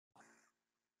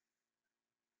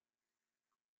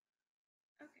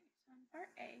part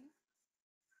A,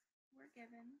 we're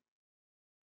given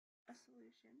a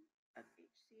solution of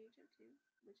HCHO2,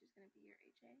 which is going to be your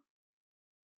HA,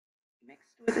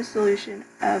 mixed with a solution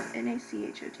of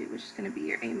NaCHO2, which is going to be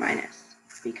your A minus.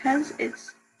 Because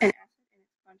it's an acid in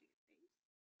its conjugate phase,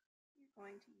 you're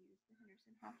going to use the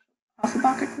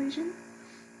Henderson-Hasselbalch equation.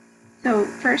 So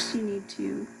first you need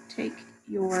to take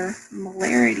your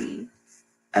molarity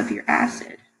of your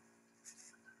acid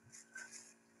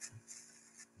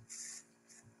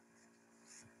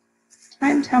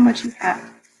times how much you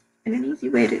have. And an easy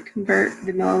way to convert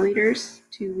the milliliters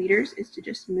to liters is to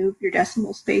just move your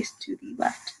decimal space to the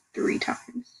left 3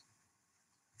 times.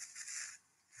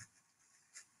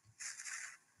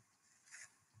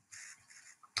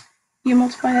 You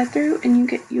multiply that through and you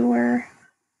get your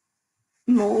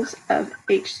moles of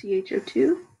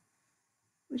HCHO2,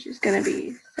 which is going to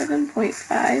be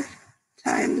 7.5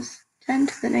 times 10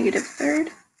 to the negative third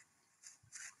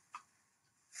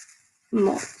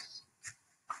moles.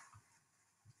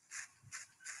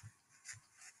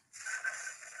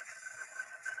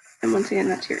 And once again,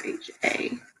 that's your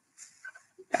HA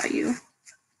value.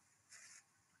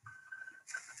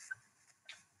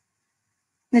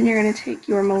 Then you're going to take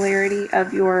your molarity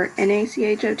of your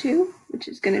NaCHO2, which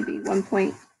is going to be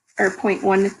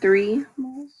 0.13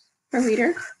 moles per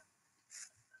liter.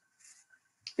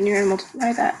 And you're going to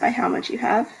multiply that by how much you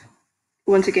have.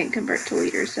 Once again, convert to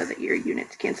liters so that your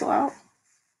units cancel out.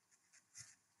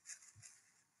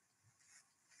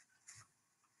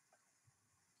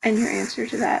 And your answer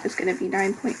to that is going to be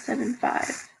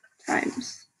 9.75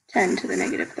 times 10 to the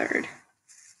negative third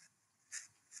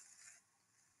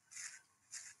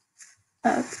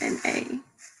of NaCHO2.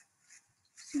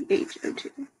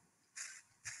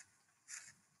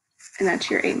 And that's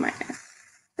your A minus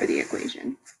for the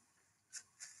equation.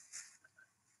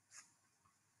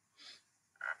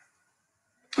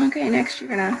 Okay, next you're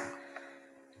going to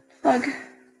plug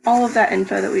all of that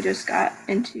info that we just got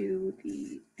into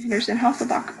the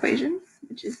Henderson-Hasselbalch equation,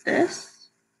 which is this.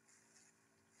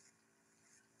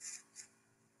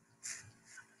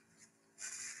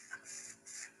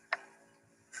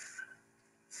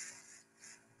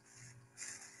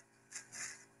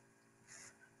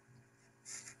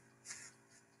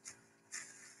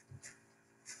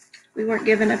 We weren't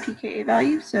given a pKa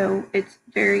value, so it's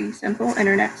very simple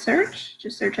internet search.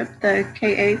 Just search up the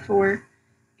Ka for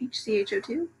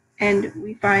HCHO2, and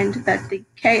we find that the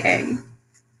Ka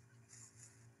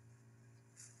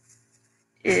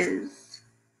is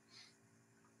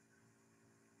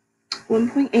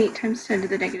 1.8 times 10 to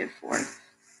the negative fourth.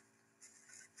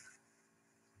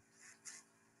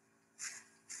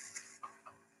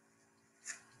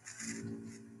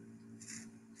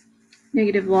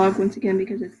 Negative log, once again,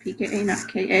 because it's pKa, not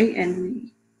Ka, and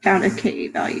we found a Ka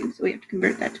value, so we have to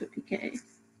convert that to a pKa.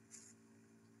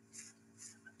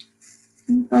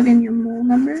 And plug in your mole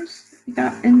numbers that we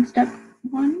got in step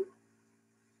 1,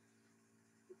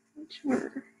 which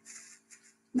were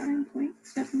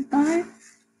 9.75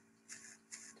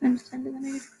 times 10 to the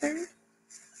negative third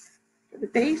for the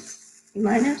base, A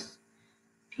minus,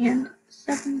 and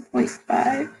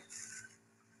 7.5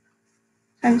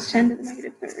 times 10 to the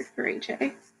negative third for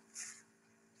HA.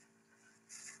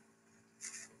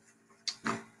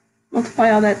 Multiply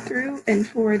all that through, and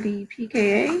for the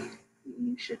pKa,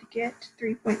 you should get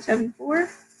 3.74.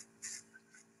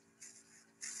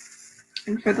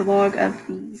 And for the log of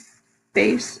the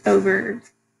base over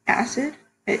acid,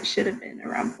 it should have been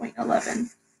around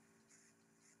 0.11.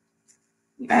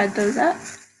 You add those up,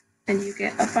 and you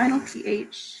get a final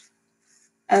pH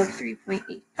of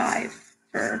 3.85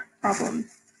 for problem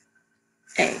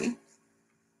A.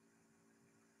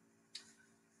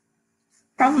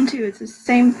 Problem 2 is the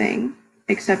same thing,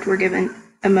 except we're given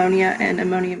ammonia and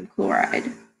ammonium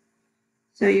chloride.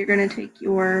 So you're going to take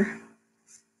your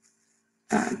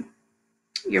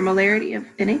molarity of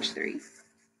NH3,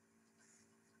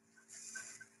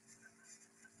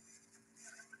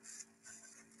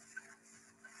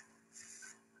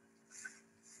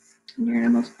 and you're going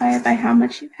to multiply it by how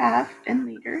much you have in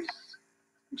liters,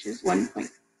 which is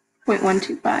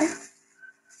 1.125.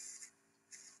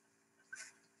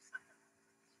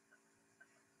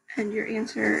 And your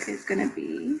answer is going to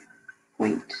be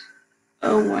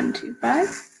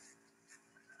 0.0125.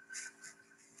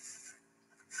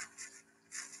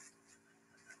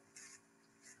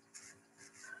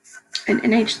 And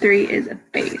NH3 is a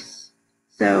base,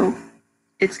 so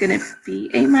it's going to be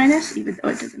A minus, even though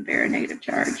it doesn't bear a negative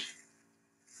charge.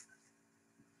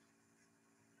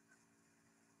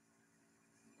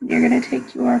 You're going to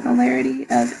take your molarity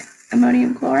of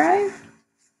ammonium chloride,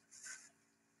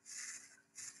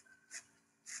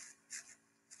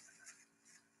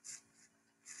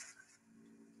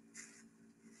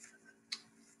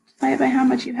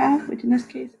 much you have, which in this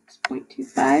case it's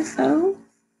 0.250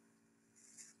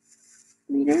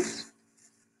 liters.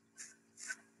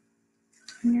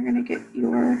 And you're going to get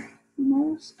your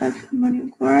moles of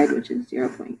ammonium chloride, which is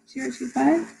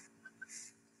 0.025.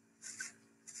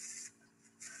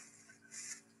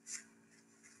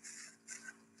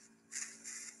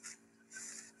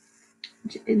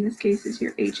 Which in this case is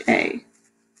your HA.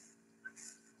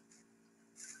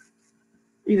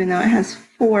 Even though it has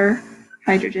 4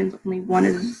 hydrogens, only 1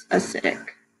 is acidic.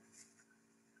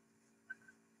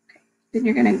 Okay. Then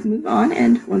you're going to move on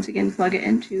and once again plug it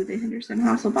into the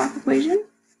Henderson-Hasselbalch equation.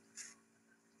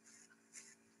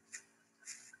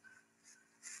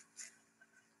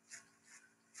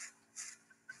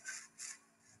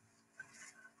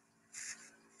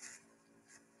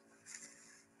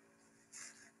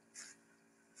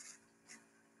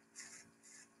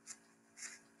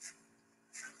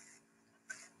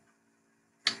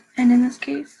 And in this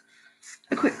case,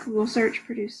 a quick Google search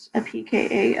produced a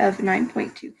pKa of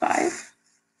 9.25.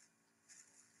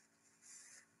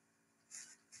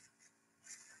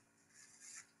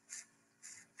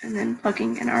 And then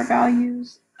plugging in our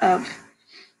values of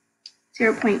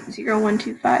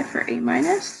 0.0125 for A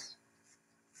minus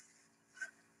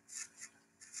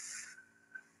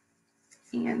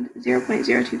and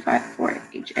 0.025 for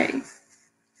HA.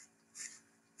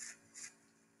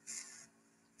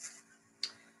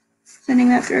 Sending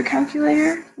that through a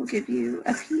calculator will give you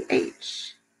a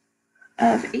pH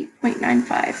of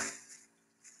 8.95.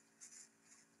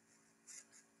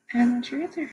 And that's your answer.